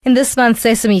In this month's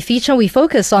Sesame feature, we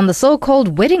focus on the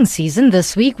so-called wedding season.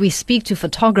 This week, we speak to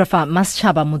photographer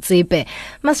Masetshaba Motsepe.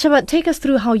 Masetshaba, take us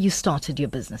through how you started your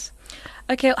business.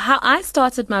 Okay, how I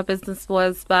started my business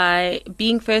was by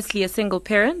being firstly a single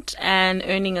parent and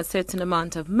earning a certain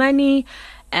amount of money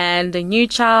and a new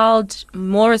child,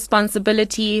 more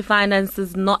responsibility,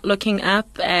 finances not looking up.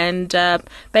 And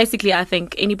basically, I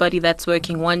think anybody that's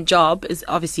working one job is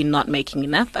obviously not making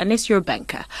enough unless you're a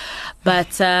banker.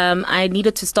 But I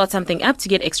needed to start something up to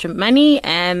get extra money,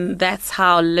 and that's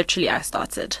how literally I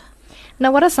started.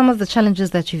 Now, what are some of the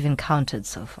challenges that you've encountered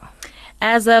so far?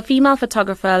 As a female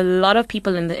photographer, a lot of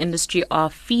people in the industry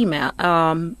are female,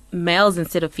 males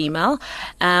instead of female,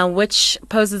 which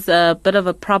poses a bit of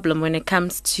a problem when it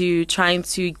comes to trying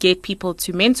to get people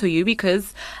to mentor you,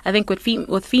 because I think with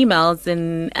females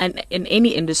in any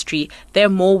industry, they're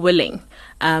more willing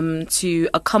to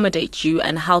accommodate you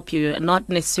and help you, and not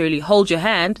necessarily hold your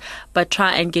hand, but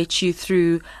try and get you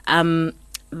through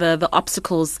the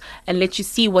obstacles and let you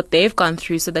see what they've gone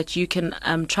through so that you can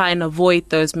try and avoid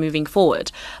those moving forward.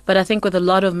 But I think with a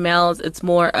lot of males, it's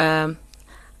more,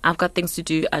 I've got things to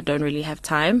do, I don't really have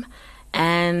time.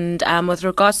 And with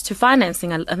regards to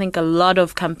financing, I think a lot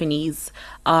of companies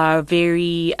are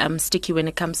very sticky when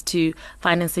it comes to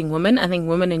financing women. I think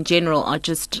women in general are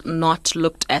just not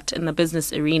looked at in the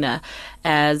business arena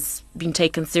as being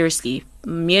taken seriously,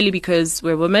 merely because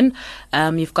we're women.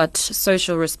 You've got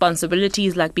social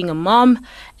responsibilities like being a mom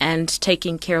and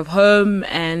taking care of home,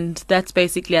 and that's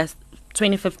basically, as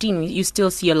 2015, you still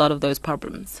see a lot of those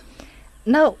problems.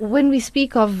 Now, when we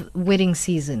speak of wedding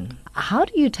season, how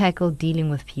do you tackle dealing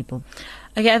with people?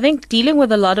 Okay, I think dealing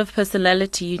with a lot of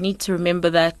personality, you need to remember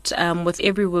that with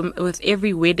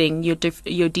every wedding,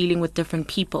 you're dealing with different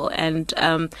people, and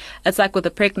it's like with a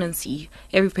pregnancy.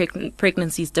 Every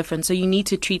pregnancy is different, so you need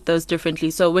to treat those differently.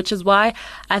 So, which is why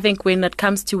I think when it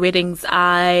comes to weddings,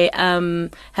 I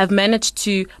have managed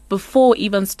to, before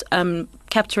even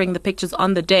capturing the pictures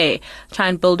on the day, try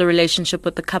and build a relationship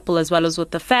with the couple as well as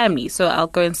with the family. So I'll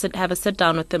go and have a sit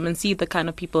down with them and see the kind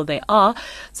of people they are,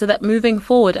 so that moving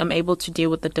forward, I'm able to deal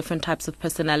with the different types of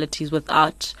personalities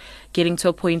without getting to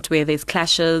a point where there's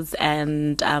clashes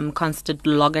and constant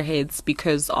loggerheads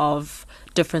because of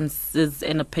differences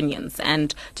in opinions,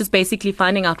 and just basically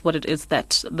finding out what it is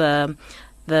that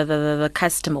the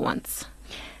customer wants.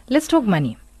 Let's talk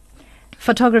money.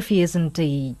 Photography isn't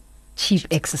a cheap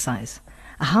exercise.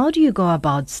 How do you go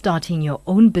about starting your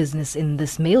own business in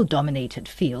this male-dominated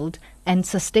field and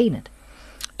sustain it?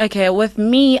 Okay, with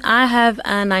me, I have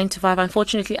a 9-to-5.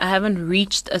 Unfortunately, I haven't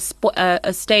reached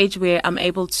a stage where I'm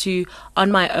able to,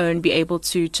 on my own, be able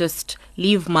to just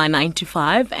leave my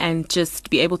 9-to-5 and just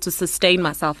be able to sustain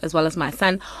myself as well as my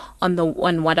son on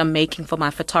what I'm making for my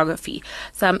photography.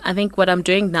 So I think what I'm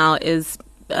doing now is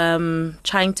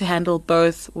trying to handle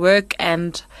both work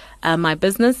and my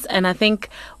business. And I think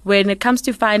when it comes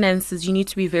to finances, you need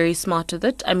to be very smart with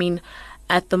it. I mean,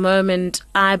 at the moment,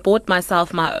 I bought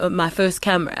myself my first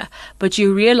camera, but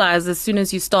you realize as soon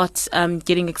as you start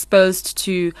getting exposed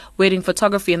to wedding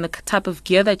photography and the type of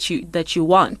gear that you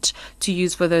want to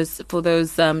use for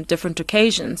those different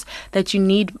occasions, that you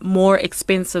need more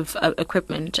expensive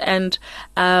equipment. And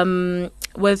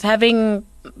with having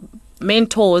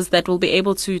mentors that will be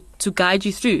able to guide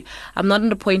you through. I'm not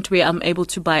at a point where I'm able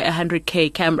to buy a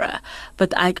 100K camera,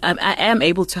 but I am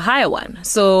able to hire one.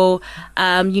 So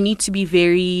you need to be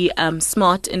very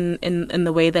smart in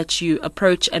the way that you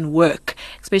approach and work,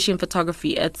 especially in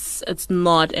photography. It's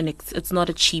not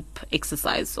a cheap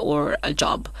exercise or a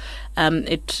job.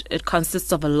 It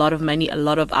consists of a lot of money, a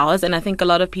lot of hours, and I think a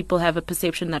lot of people have a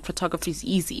perception that photography is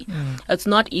easy. It's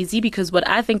not easy, because what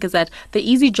I think is that the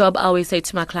easy job, I always say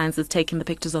to my clients, is taking the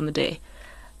pictures on the day.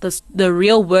 The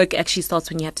real work actually starts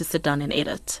when you have to sit down and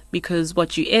edit, because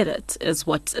what you edit is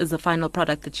what is the final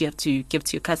product that you have to give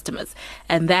to your customers.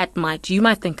 And that you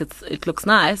might think it looks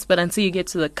nice, but until you get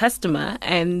to the customer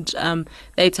and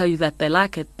they tell you that they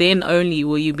like it, then only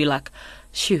will you be like,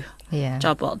 shoo,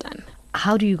 job well done.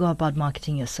 How do you go about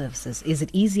marketing your services? Is it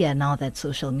easier now that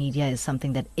social media is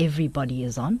something that everybody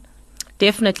is on?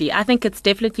 Definitely. I think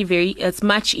it's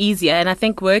much easier. And I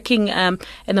think working in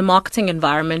the marketing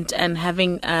environment and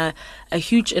having a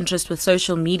huge interest with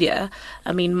social media.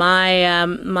 I mean,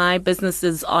 my business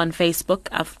is on Facebook.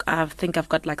 I think I've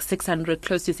got like 600,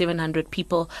 close to 700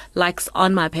 people likes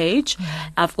on my page.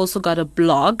 I've also got a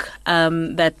blog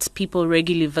that people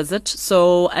regularly visit.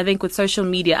 So I think with social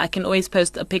media, I can always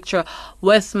post a picture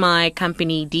with my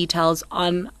company details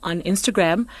on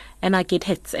Instagram, and I get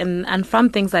hits. And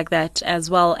from things like that, as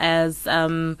well as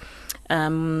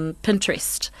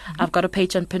Pinterest. I've got a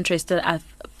page on Pinterest that I've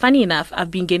funny enough,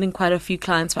 I've been getting quite a few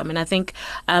clients from. And I think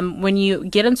when you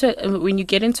get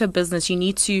into a business, you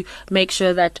need to make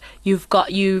sure that you've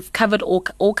covered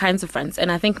all kinds of fronts.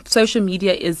 And I think social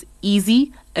media is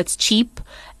easy, it's cheap,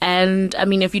 and I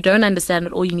mean, if you don't understand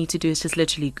it, all you need to do is just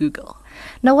literally Google.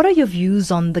 Now, what are your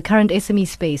views on the current SME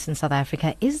space in South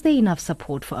Africa? Is there enough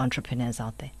support for entrepreneurs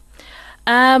out there?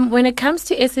 When it comes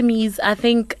to SMEs, I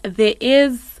think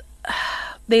there's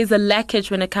a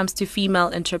lackage when it comes to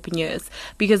female entrepreneurs,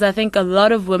 because I think a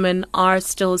lot of women are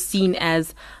still seen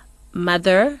as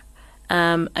mother,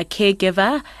 a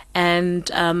caregiver, and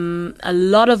a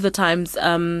lot of the times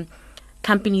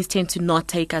companies tend to not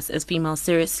take us as females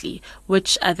seriously,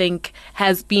 which I think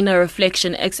has been a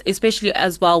reflection, especially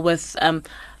as well with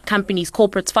companies,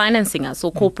 corporates financing us,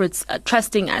 or corporates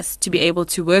trusting us to be able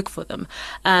to work for them.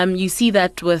 You see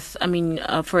that with,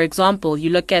 for example, you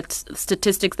look at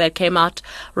statistics that came out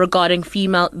regarding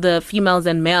the females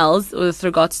and males with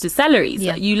regards to salaries.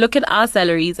 Yeah. You look at our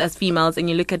salaries as females and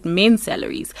you look at men's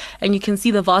salaries, and you can see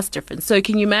the vast difference. So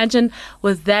can you imagine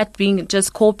with that being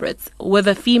just corporates, with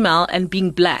a female and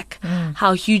being black,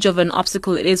 how huge of an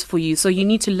obstacle it is for you? So you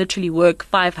need to literally work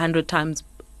 500 times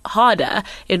harder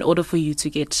in order for you to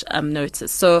get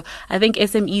noticed. So I think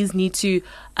SMEs need to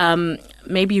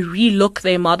maybe relook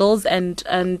their models and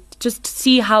just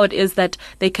see how it is that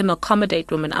they can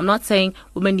accommodate women. I'm not saying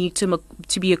women need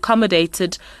to be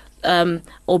accommodated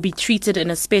or be treated in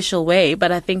a special way,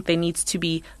 but I think there needs to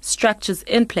be structures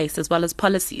in place as well as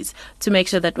policies to make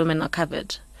sure that women are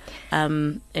covered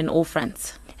in all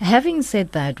fronts. Having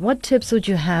said that, what tips would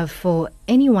you have for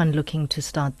anyone looking to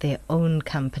start their own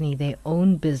company, their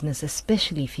own business,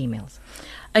 especially females?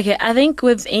 Okay, I think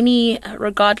with any,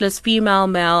 regardless, female,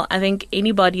 male, I think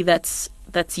anybody that's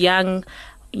young,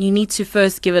 you need to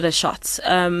first give it a shot.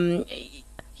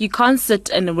 You can't sit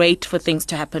and wait for things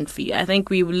to happen for you. I think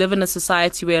we live in a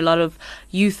society where a lot of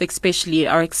youth especially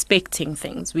are expecting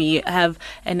things. We have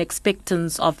an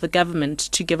expectance of the government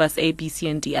to give us A, B, C,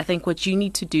 and D. I think what you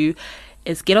need to do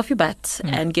is get off your butt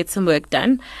and get some work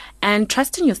done, and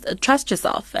trust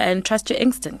yourself and trust your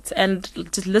instincts, and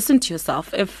just listen to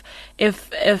yourself. If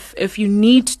you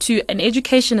need to, and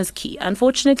education is key.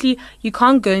 Unfortunately, you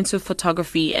can't go into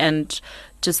photography and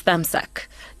just thumbsuck.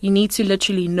 You need to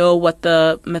literally know what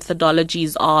the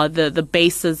methodologies are, the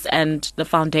bases and the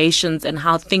foundations and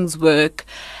how things work.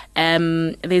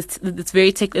 It's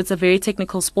a very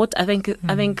technical sport. I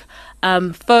think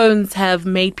phones have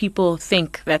made people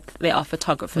think that they are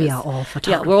photographers. We are all photographers.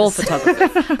 Yeah, we're all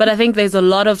photographers. But I think there's a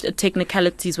lot of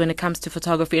technicalities when it comes to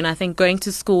photography, and I think going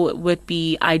to school would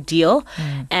be ideal.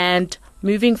 And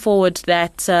moving forward,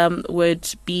 that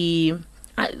would be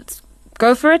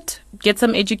go for it, get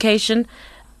some education.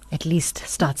 At least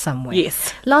start somewhere.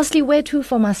 Yes. Lastly, where to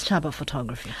for Masetshaba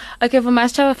Photography? Okay, for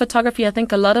Masetshaba Photography, I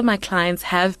think a lot of my clients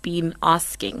have been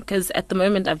asking, because at the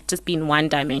moment I've just been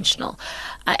one-dimensional.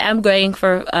 I am going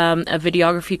for a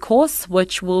videography course,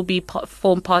 which will be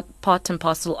form part and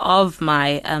parcel of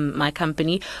my my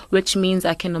company, which means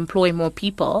I can employ more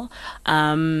people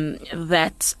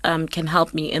that can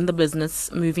help me in the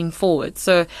business moving forward.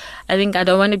 So I think I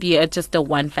don't want to be just a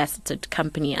one-faceted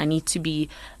company. I need to be.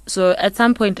 So at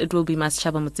some point it will be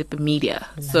Masetshaba Motsepe Media.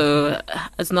 So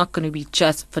it's not going to be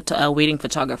just wedding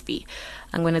photography.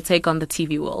 I'm going to take on the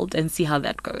TV world and see how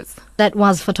that goes. That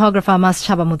was photographer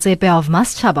Masetshaba Motsepe of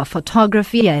Masetshaba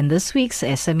Photography in this week's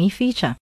SME feature.